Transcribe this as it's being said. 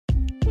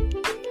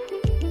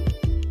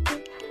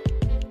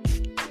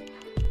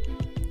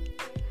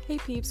Hey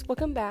peeps,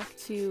 welcome back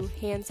to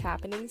Hands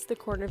Happenings, the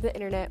corner of the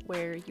internet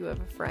where you have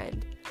a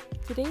friend.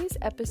 Today's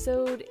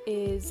episode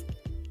is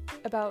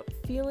about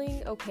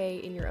feeling okay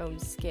in your own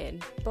skin,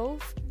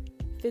 both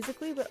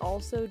physically but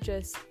also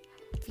just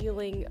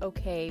feeling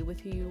okay with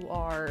who you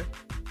are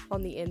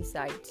on the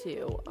inside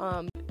too.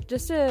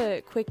 Just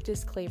a quick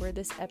disclaimer,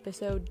 this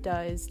episode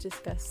does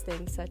discuss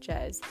things such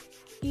as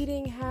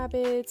eating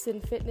habits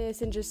and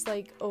fitness and just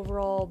like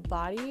overall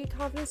body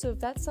confidence. So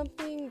if that's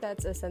something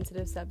that's a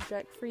sensitive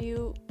subject for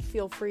you,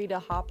 feel free to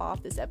hop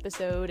off this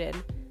episode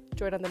and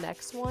join on the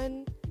next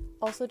one.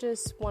 Also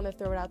just want to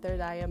throw it out there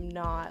that I am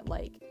not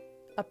like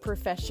a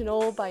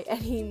professional by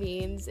any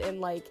means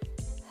in like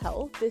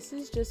health. This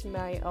is just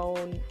my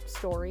own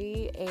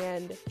story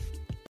and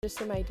just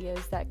some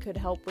ideas that could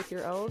help with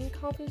your own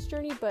confidence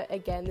journey. But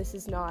again, this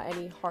is not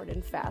any hard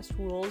and fast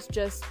rules,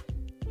 just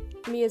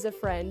me as a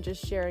friend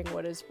just sharing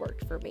what has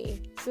worked for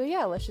me. So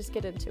yeah, let's just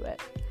get into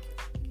it.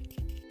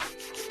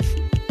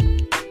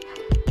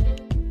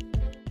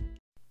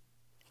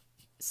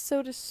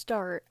 So to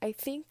start, I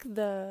think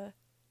the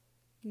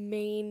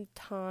main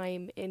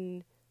time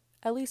in,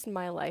 at least in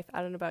my life,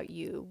 I don't know about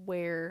you,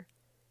 where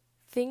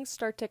things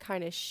start to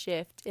kind of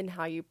shift in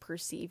how you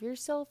perceive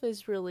yourself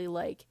is really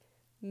like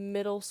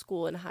middle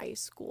school and high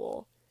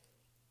school.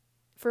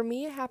 For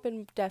me, it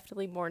happened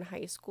definitely more in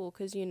high school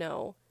because, you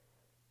know,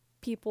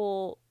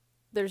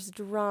 there's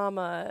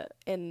drama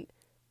and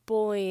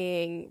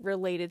bullying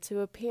related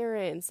to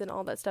appearance and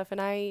all that stuff, and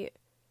I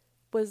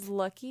was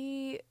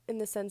lucky in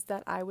the sense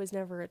that I was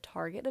never a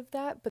target of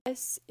that. But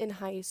in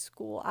high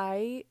school,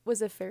 I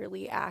was a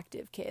fairly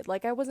active kid.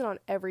 Like, I wasn't on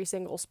every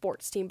single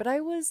sports team, but I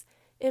was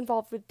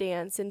involved with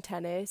dance and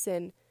tennis,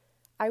 and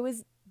I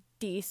was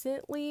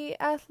decently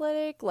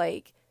athletic.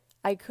 Like,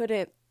 I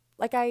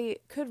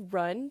could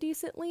run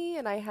decently,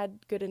 and I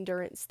had good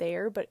endurance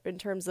there, but in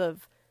terms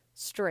of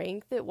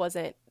strength, it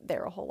wasn't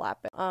there a whole lot.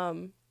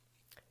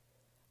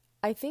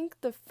 I think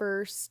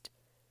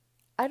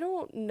I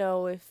don't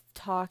know if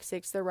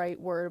toxic's the right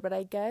word, but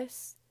I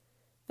guess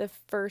the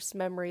first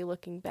memory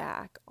looking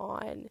back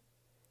on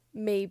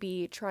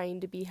maybe trying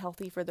to be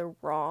healthy for the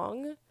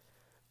wrong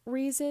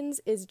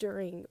reasons is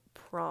during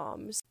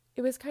proms.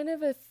 It was kind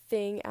of a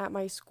thing at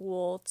my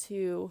school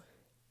to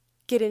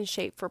get in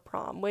shape for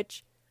prom,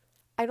 which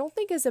I don't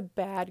think is a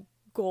bad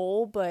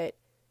goal, but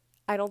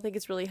I don't think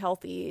it's really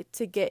healthy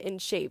to get in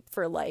shape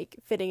for like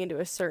fitting into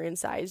a certain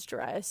size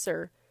dress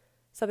or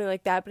something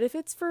like that. But if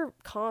it's for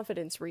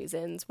confidence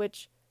reasons,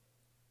 which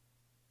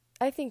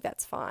I think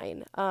that's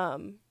fine.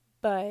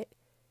 But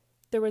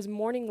there was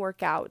morning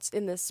workouts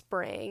in the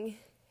spring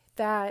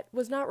that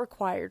was not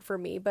required for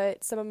me,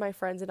 but some of my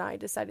friends and I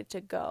decided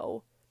to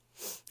go.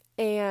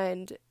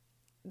 And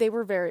they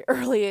were very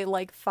early,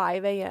 like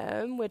 5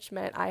 a.m., which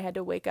meant I had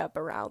to wake up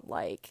around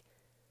like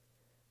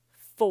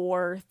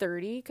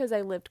 4:30 because I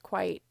lived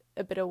quite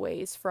a bit of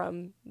ways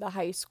from the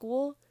high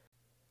school.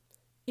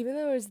 Even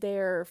though I was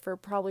there for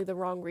probably the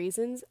wrong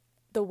reasons,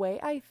 the way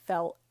I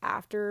felt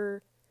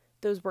after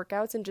those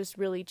workouts and just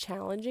really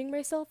challenging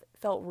myself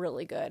felt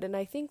really good. And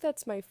I think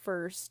that's my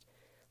first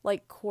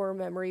like core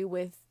memory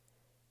with,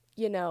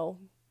 you know,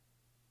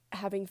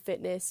 having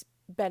fitness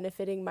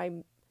benefiting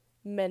my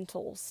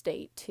mental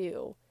state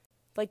too.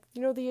 Like,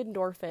 you know, the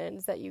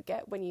endorphins that you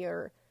get when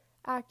you're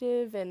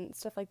active and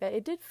stuff like that.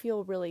 It did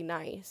feel really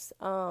nice.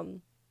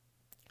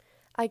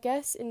 I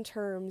guess in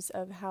terms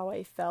of how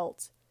I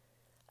felt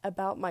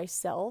about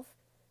myself,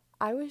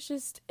 I was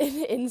just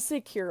an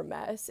insecure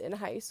mess in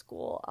high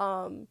school.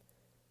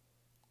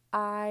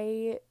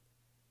 I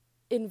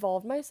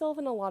involved myself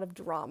in a lot of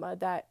drama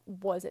that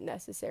wasn't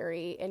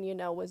necessary and, you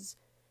know, was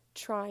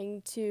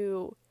trying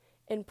to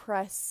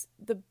impress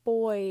the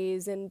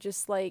boys and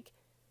just like,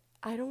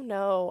 I don't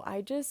know,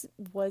 I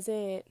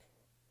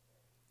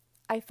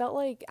felt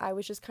like I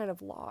was just kind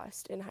of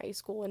lost in high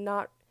school, and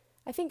I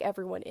think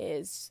everyone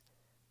is,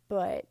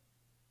 but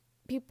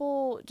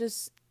people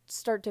just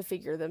start to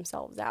figure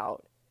themselves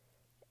out,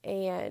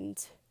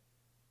 and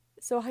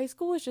so high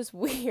school was just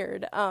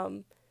weird,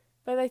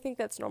 but I think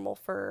that's normal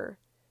for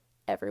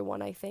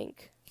everyone, I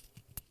think.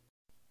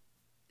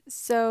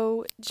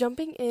 So,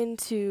 jumping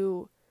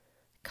into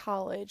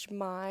college,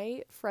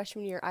 my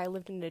freshman year, I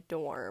lived in a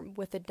dorm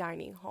with a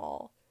dining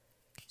hall,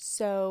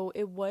 so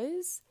it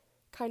was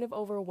kind of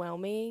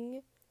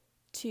overwhelming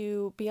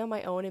to be on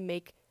my own and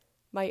make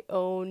my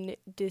own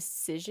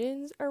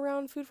decisions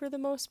around food for the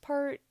most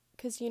part,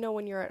 because, you know,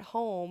 when you're at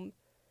home,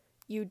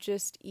 you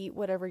just eat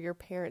whatever your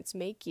parents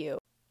make you.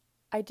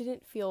 I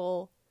didn't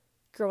feel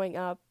growing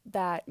up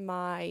that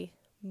my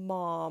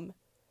mom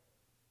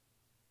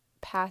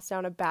passed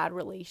down a bad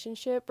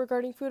relationship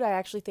regarding food. I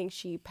actually think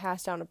she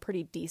passed down a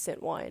pretty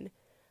decent one,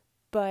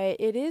 but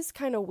it is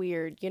kind of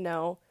weird, you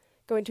know,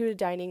 going to a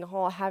dining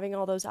hall, having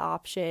all those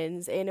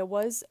options, and it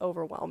was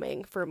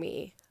overwhelming for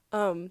me.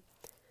 And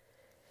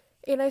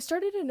I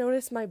started to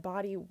notice my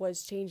body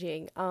was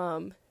changing.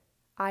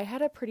 I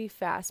had a pretty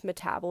fast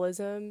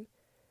metabolism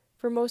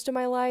for most of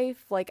my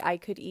life. Like, I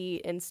could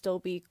eat and still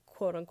be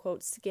quote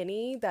unquote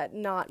skinny, that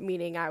not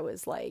meaning I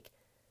was like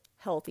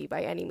healthy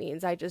by any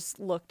means. I just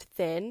looked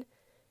thin,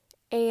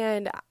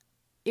 and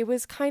it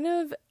was kind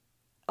of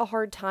a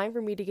hard time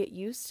for me to get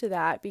used to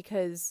that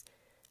because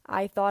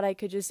I thought I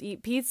could just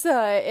eat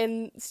pizza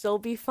and still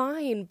be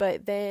fine.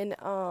 But then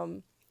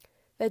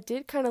that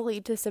did kind of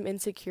lead to some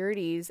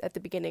insecurities at the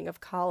beginning of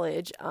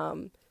college.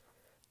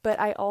 But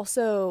I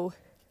also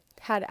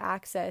had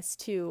access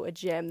to a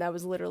gym that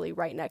was literally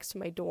right next to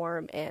my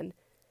dorm and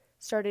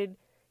started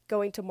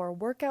going to more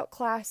workout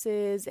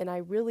classes, and I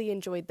really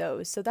enjoyed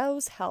those. So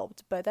those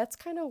helped, but that's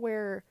kind of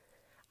where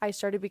I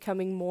started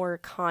becoming more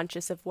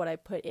conscious of what I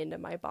put into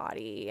my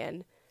body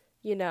and,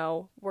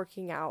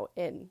 working out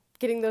and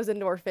getting those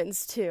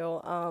endorphins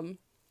too.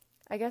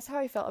 I guess how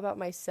I felt about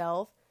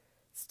myself,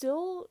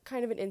 still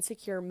kind of an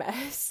insecure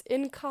mess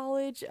in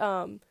college.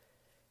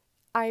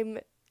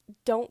 I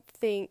don't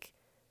think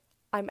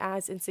I'm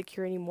as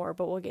insecure anymore,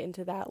 but we'll get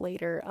into that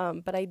later.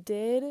 But I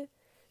did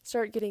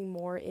start getting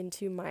more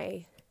into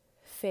my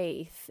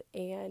faith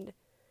and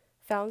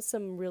found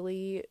some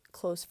really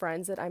close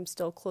friends that I'm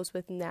still close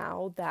with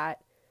now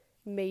that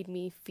made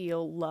me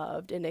feel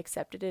loved and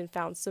accepted, and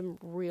found some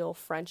real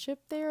friendship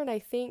there. And I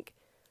think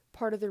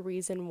part of the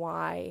reason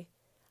why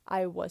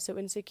I was so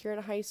insecure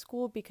in high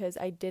school, because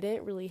I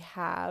didn't really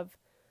have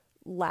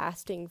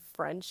lasting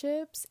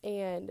friendships.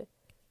 And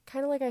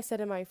kind of like I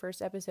said in my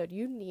first episode,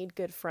 you need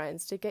good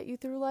friends to get you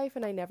through life,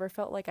 and I never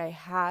felt like I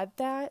had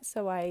that.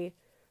 So I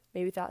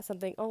maybe thought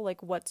something,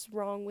 like, what's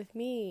wrong with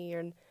me,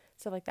 and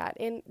stuff like that.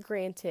 And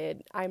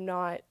granted, I'm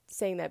not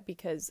saying that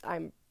because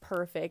I'm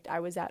perfect. I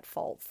was at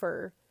fault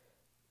for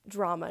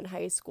drama in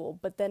high school.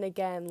 But then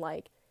again,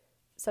 like,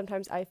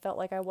 sometimes I felt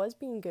like I was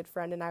being a good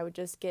friend and I would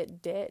just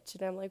get ditched.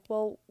 And I'm like,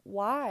 well,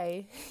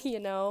 why?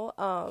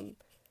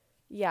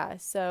 Yeah,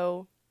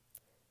 so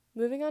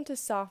moving on to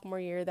sophomore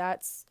year,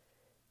 that's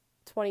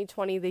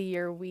 2020, the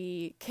year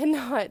we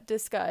cannot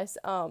discuss.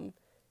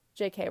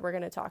 JK, we're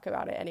going to talk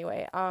about it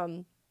anyway.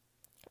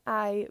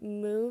 I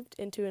moved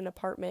into an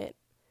apartment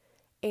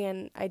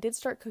and I did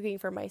start cooking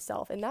for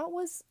myself, and that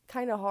was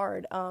kind of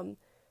hard.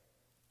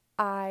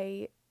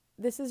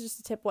 This is just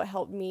a tip. What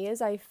helped me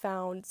is I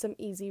found some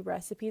easy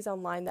recipes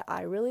online that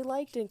I really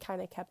liked and kind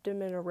of kept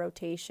them in a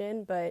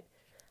rotation, but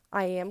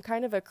I am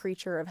kind of a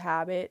creature of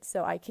habit,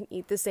 so I can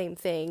eat the same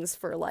things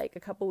for like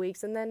a couple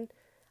weeks and then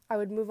I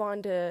would move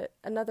on to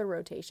another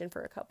rotation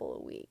for a couple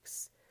of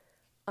weeks.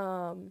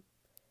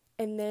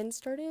 And then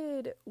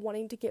started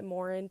wanting to get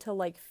more into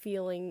like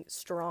feeling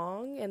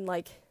strong and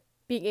like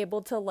being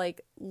able to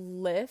like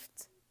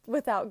lift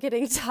without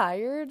getting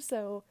tired.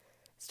 So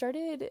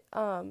started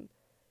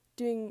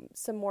doing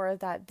some more of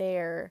that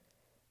there.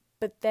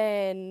 But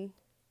then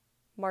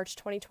March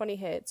 2020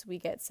 hits, we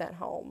get sent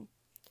home.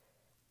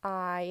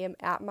 I am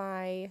at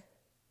my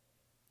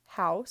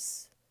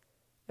house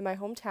in my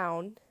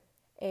hometown,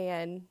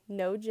 and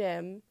no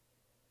gym,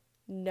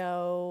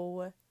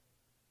 no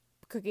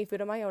cooking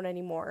food on my own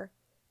anymore.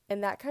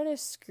 And that kind of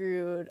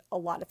screwed a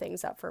lot of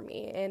things up for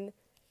me. And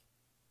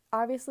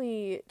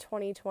obviously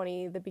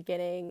 2020, the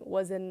beginning,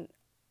 wasn't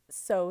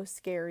so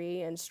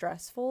scary and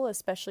stressful,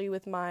 especially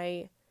with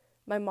my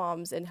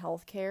mom's in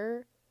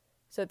healthcare.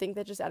 So I think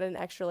that just added an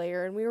extra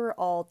layer, and we were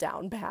all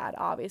down bad,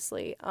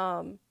 obviously.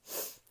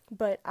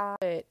 But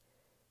I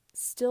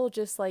still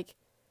just like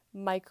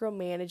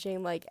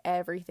micromanaging like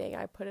everything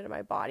I put into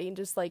my body and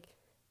just like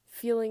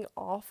feeling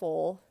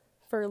awful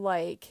for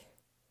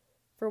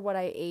what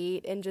I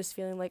ate, and just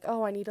feeling like,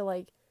 oh, I need to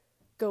like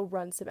go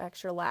run some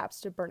extra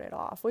laps to burn it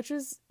off, which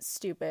is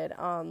stupid.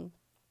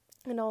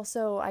 And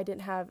also I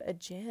didn't have a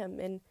gym,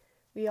 and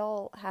we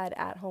all had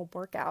at-home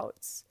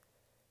workouts,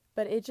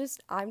 but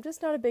I'm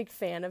just not a big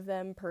fan of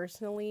them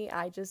personally.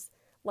 I just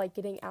like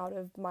getting out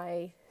of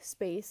my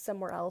space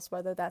somewhere else,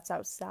 whether that's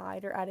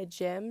outside or at a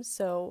gym.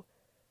 So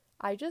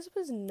I just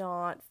was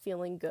not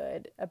feeling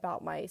good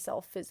about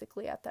myself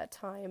physically at that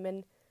time.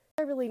 And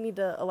I really need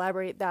to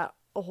elaborate that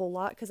a whole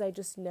lot, because I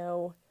just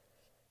know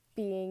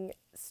being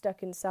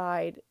stuck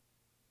inside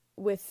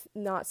with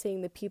not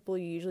seeing the people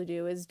you usually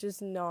do is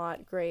just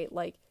not great.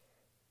 Like,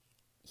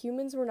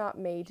 humans were not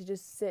made to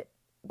just sit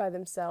by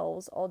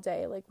themselves all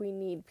day. Like, we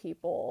need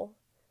people.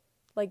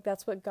 Like,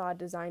 that's what God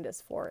designed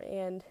us for.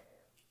 And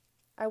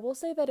I will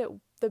say that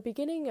the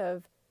beginning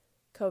of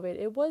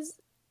COVID, it was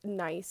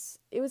nice.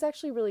 It was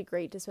actually really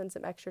great to spend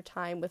some extra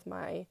time with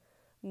my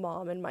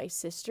mom and my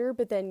sister,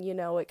 but then,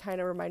 it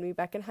kind of reminded me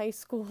back in high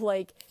school,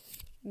 like,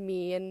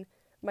 me and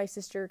my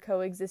sister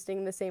coexisting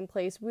in the same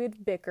place,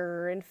 we'd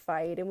bicker and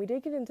fight, and we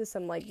did get into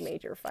some, like,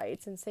 major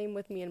fights, and same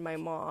with me and my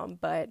mom,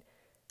 but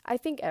I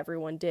think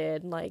everyone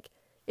did. Like,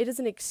 it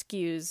doesn't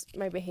excuse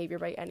my behavior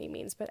by any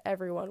means, but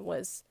everyone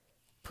was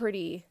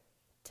pretty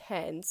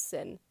tense,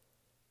 and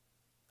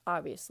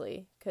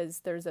obviously, because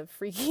there's a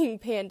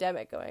freaking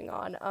pandemic going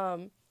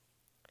on.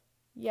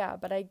 Yeah,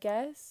 but I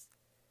guess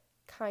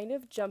kind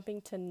of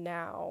jumping to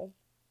now,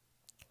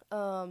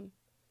 I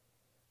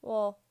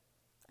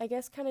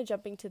guess kind of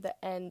jumping to the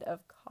end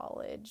of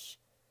college.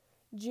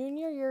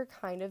 Junior year,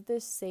 kind of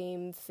the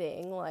same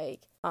thing,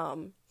 like,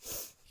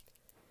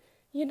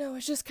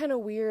 it's just kind of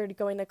weird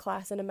going to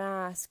class in a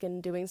mask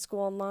and doing school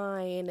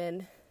online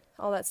and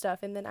all that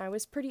stuff. And then I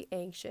was pretty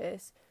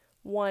anxious,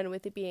 one,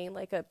 with it being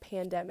like a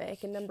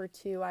pandemic, and number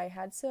two, I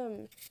had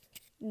some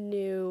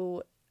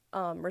new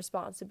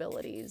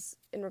responsibilities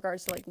in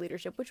regards to like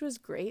leadership, which was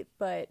great,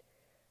 but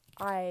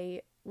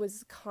I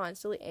was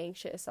constantly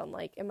anxious on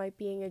like, am I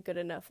being a good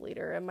enough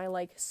leader? Am I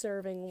like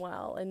serving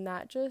well? And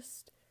that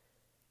just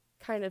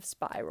kind of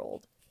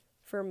spiraled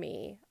for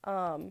me.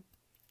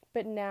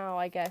 But now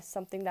I guess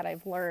something that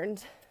I've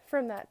learned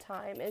from that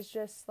time is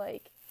just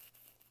like,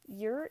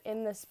 you're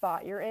in the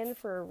spot you're in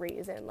for a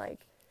reason.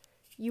 Like,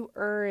 you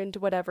earned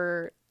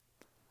whatever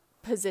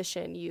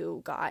position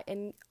you got,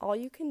 and all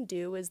you can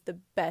do is the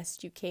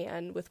best you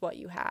can with what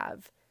you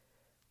have.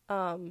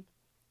 Kind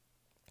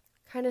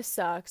of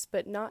sucks,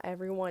 but not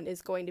everyone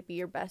is going to be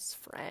your best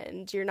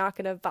friend. You're not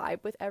going to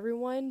vibe with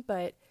everyone,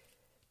 but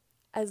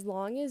as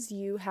long as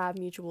you have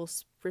mutual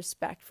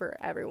respect for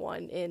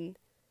everyone in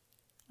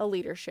a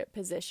leadership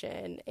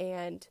position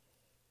and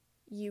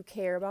you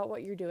care about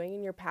what you're doing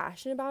and you're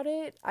passionate about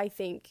it, I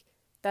think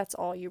that's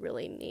all you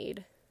really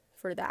need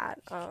for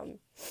that.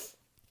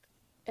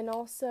 And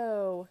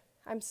also,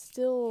 I'm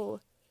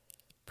still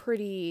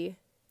pretty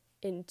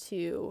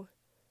into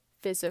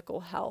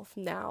physical health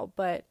now,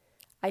 but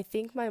I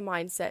think my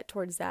mindset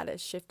towards that has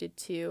shifted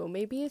too.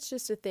 Maybe it's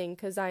just a thing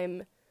because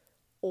I'm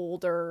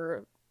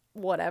older,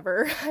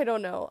 whatever, I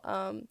don't know.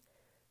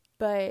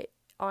 But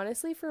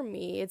honestly, for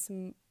me, it's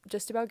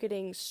just about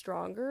getting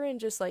stronger and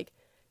just like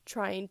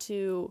trying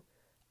to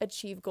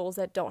achieve goals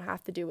that don't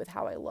have to do with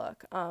how I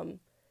look.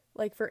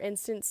 Like for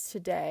instance,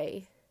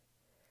 today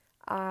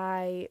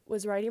I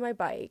was riding my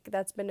bike.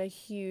 That's been a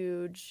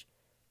huge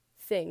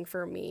thing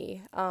for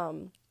me.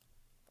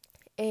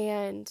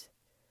 And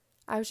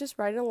I was just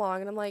riding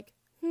along and I'm like,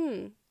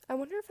 I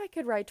wonder if I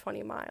could ride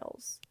 20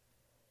 miles.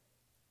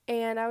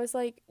 And I was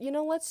like,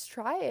 let's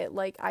try it.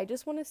 Like, I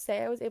just want to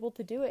say I was able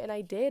to do it, and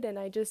I did, and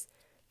I just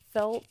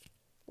felt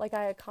like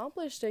I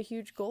accomplished a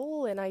huge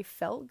goal, and I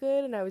felt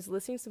good, and I was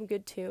listening to some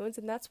good tunes,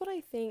 and that's what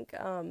I think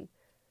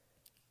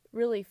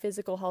really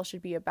physical health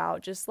should be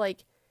about, just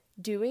like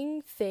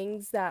doing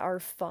things that are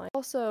fun.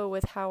 Also,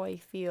 with how I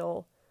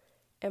feel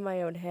in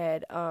my own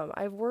head,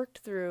 I've worked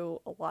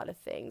through a lot of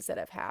things that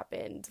have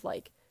happened,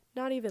 like,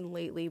 not even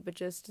lately, but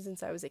just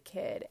since I was a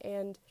kid,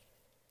 and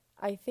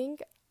I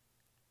think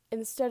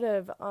instead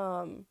of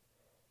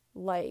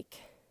like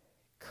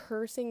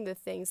cursing the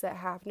things that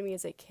happened to me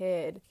as a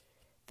kid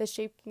that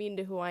shaped me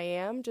into who I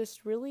am,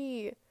 just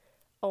really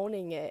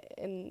owning it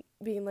and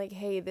being like,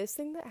 hey, this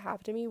thing that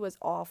happened to me was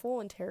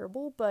awful and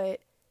terrible, but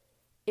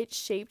it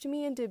shaped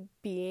me into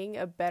being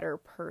a better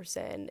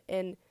person,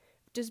 and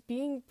just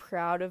being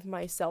proud of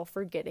myself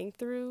for getting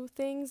through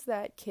things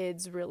that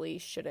kids really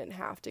shouldn't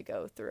have to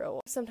go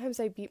through. Sometimes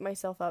I beat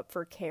myself up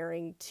for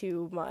caring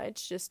too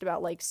much just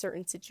about like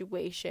certain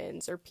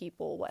situations or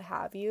people, what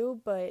have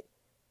you, but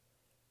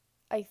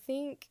I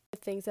think the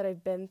things that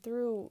I've been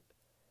through,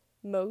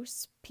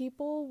 most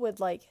people would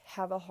like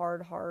have a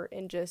hard heart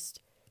and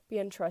just be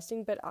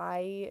untrusting, but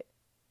I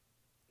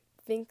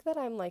think that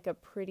I'm like a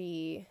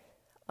pretty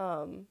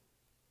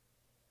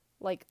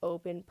like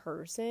open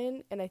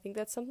person, and I think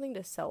that's something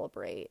to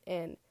celebrate,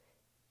 and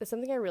it's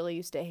something I really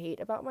used to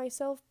hate about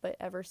myself, but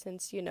ever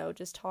since,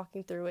 just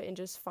talking through it and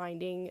just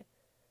finding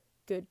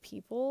good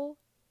people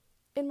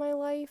in my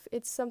life,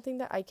 it's something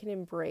that I can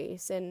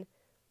embrace, and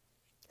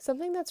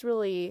something that's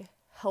really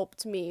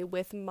helped me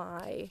with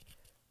my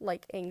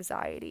like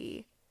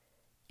anxiety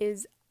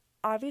is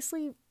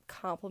obviously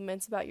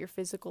compliments about your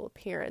physical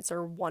appearance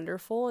are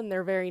wonderful and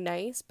they're very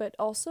nice, but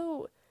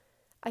also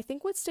I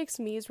think what sticks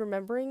to me is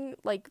remembering,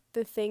 like,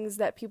 the things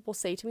that people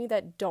say to me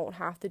that don't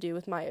have to do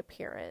with my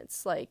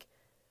appearance. Like,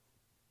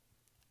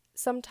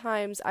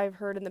 sometimes I've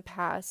heard in the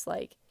past,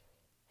 like,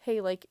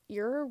 hey, like,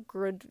 you're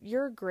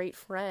a great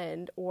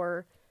friend,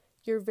 or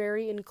you're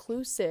very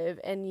inclusive,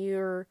 and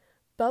you're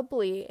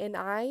bubbly, and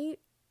I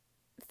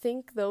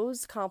think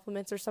those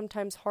compliments are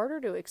sometimes harder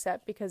to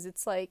accept because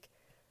it's like,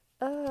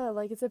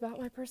 it's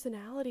about my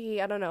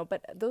personality. I don't know,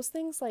 but those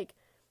things, like,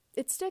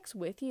 it sticks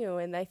with you,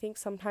 and I think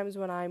sometimes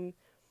when I'm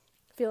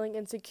feeling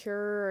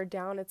insecure or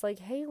down, it's like,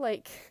 hey,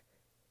 like,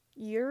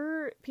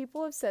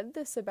 people have said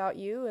this about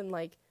you, and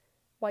like,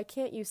 why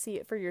can't you see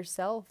it for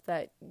yourself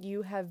that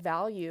you have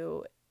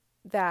value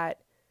that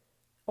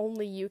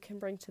only you can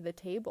bring to the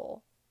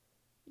table,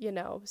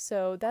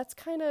 So that's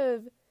kind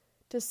of,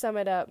 to sum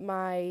it up,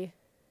 my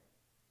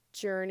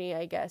journey,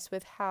 I guess,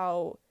 with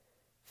how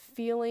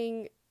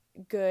feeling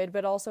good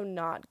but also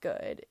not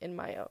good in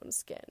my own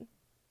skin.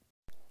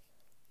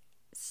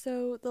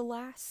 So the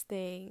last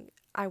thing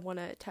I want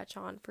to touch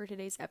on for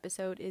today's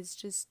episode is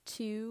just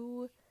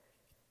 2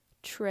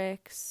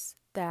 tricks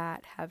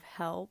that have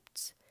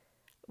helped.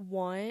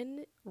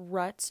 One,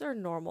 ruts are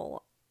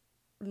normal.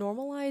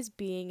 Normalize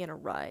being in a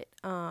rut.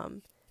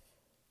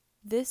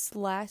 This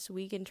last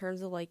week, in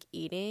terms of like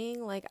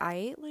eating, like I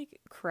ate like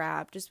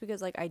crap just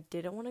because like I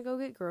didn't want to go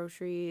get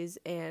groceries,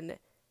 and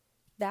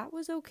that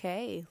was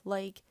okay.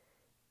 Like,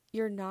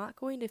 you're not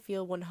going to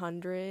feel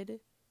 100%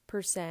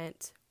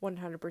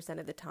 100%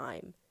 of the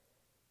time.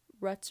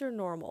 Ruts are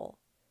normal,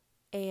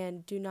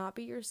 and do not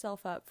beat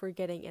yourself up for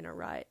getting in a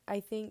rut. I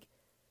think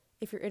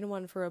if you're in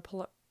one for a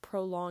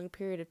prolonged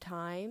period of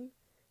time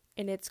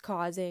and it's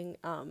causing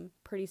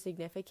pretty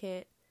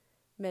significant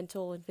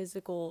mental and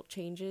physical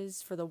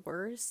changes for the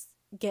worse,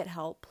 get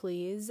help,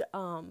 please.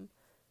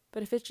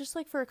 But if it's just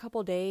like for a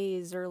couple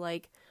days or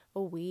like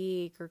a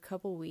week or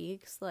couple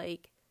weeks,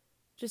 like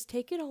just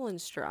take it all in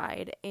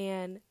stride.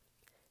 And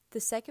the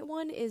second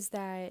one is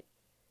that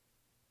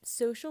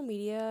social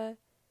media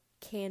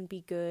can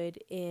be good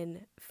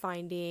in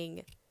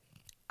finding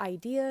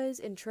ideas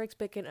and tricks,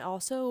 but can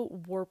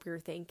also warp your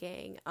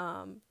thinking.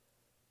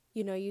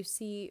 You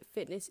see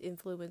fitness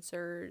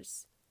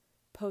influencers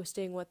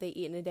posting what they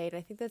eat in a day, and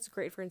I think that's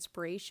great for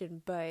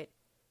inspiration, but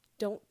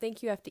don't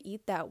think you have to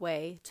eat that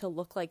way to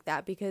look like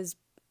that, because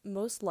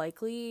most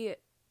likely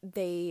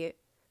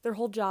their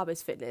whole job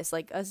is fitness.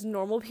 Like, us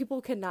normal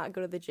people cannot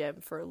go to the gym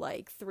for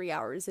like 3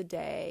 hours a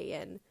day,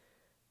 and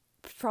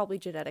probably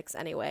genetics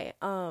anyway.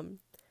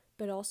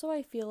 But also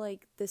I feel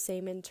like the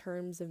same in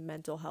terms of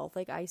mental health.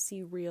 Like, I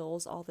see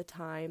reels all the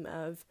time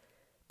of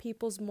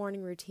people's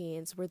morning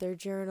routines where they're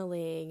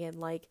journaling and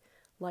like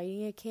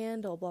lighting a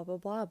candle, blah, blah,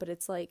 blah. But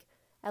it's like,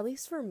 at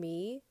least for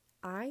me,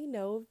 I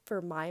know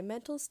for my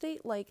mental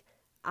state, like,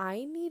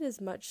 I need as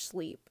much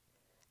sleep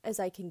as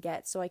I can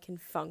get so I can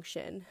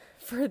function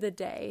for the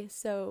day.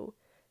 So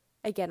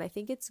again, I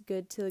think it's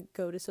good to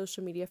go to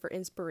social media for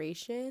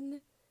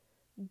inspiration,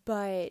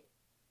 but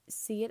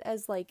see it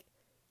as like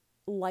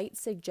light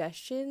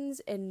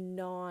suggestions and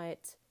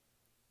not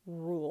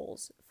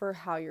rules for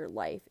how your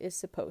life is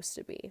supposed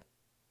to be.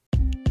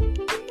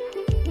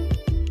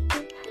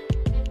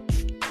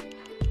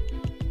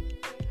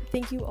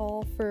 Thank you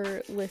all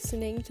for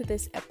listening to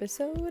this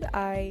episode.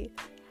 I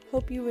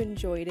hope you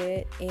enjoyed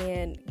it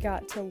and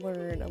got to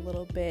learn a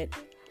little bit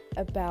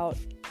about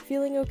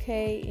feeling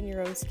okay in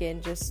your own skin,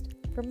 just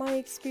from my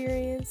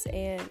experience,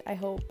 and I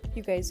hope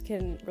you guys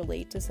can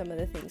relate to some of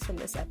the things from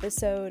this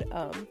episode.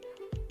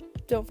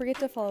 Don't forget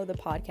to follow the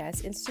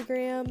podcast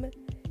Instagram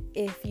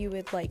if you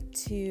would like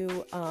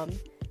to,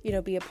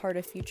 be a part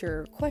of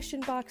future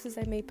question boxes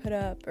I may put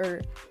up,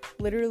 or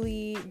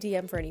literally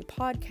DM for any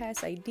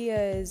podcast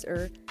ideas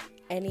or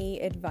any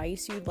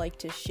advice you'd like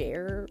to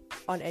share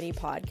on any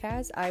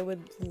podcast. I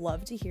would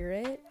love to hear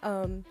it.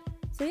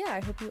 I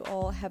hope you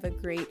all have a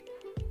great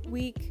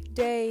week,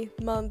 day,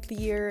 month,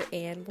 year,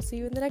 and we'll see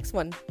you in the next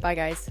one. Bye,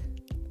 guys.